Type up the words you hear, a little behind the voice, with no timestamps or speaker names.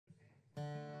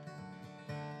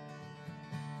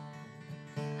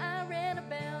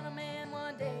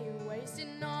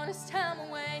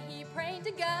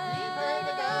to God. He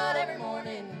prayed to God every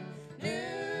morning,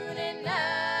 Noon and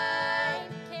night,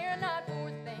 care not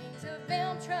for things of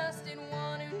them, trust in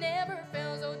one who never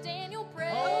fails. Oh, Daniel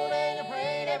prayed. Oh, Daniel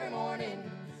prayed every morning,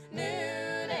 Noon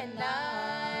and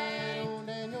night. Oh,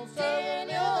 Daniel served Daniel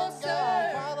the living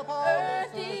God while served upon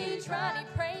earth the he earth tried. He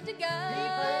prayed to God. He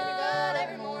prayed to God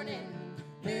every morning,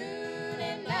 Noon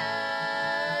and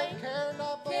night. cared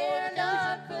not for Care the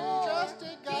not king's for decree,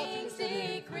 trusted God's king's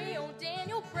decree. decree. Oh,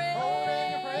 Daniel prayed. Oh,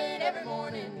 Daniel prayed every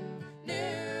morning,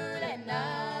 Noon and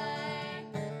night.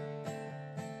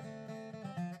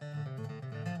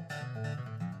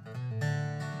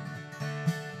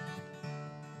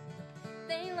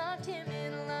 They locked him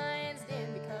in a lion's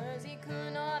den because he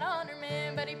could not honor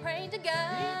men, but he prayed to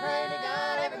God. He prayed to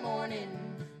God every morning,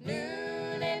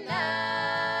 Noon and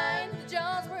night. The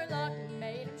jaws were locked and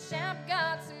made him shout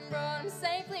God's and brought him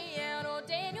safely out. Oh,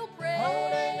 Daniel prayed. Oh,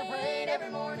 Daniel prayed every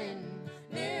morning,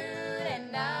 Noon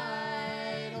and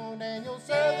night. Oh, Daniel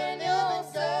served the living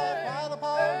God while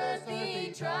upon earth this earth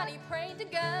he trod. He prayed to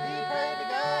God. He prayed to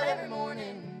God every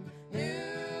morning,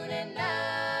 Noon and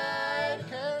night.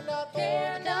 cared not for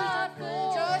Care the not king's decree,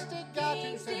 for trusted God to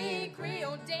king's see. decree.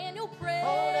 Oh, Daniel prayed.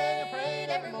 Oh, Daniel prayed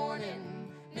every morning,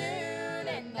 Noon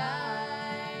and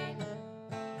night.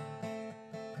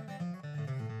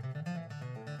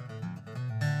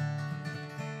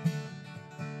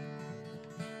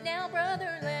 Now,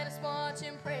 brother, let us watch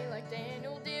and pray like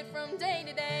Daniel did from day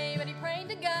to day. But he prayed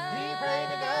to God. He prayed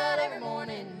to God every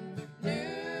morning,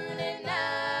 Noon and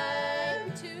night.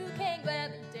 We too can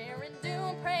gladly dare and do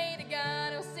and pray to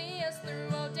God. He'll see us through.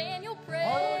 Oh, Daniel prayed.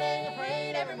 Oh, Daniel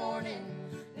prayed every morning,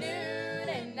 Noon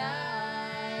and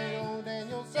night. Oh,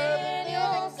 Daniel served the Daniel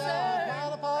living God while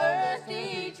served upon earth this earth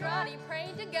he trod. He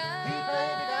prayed to God. He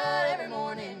prayed to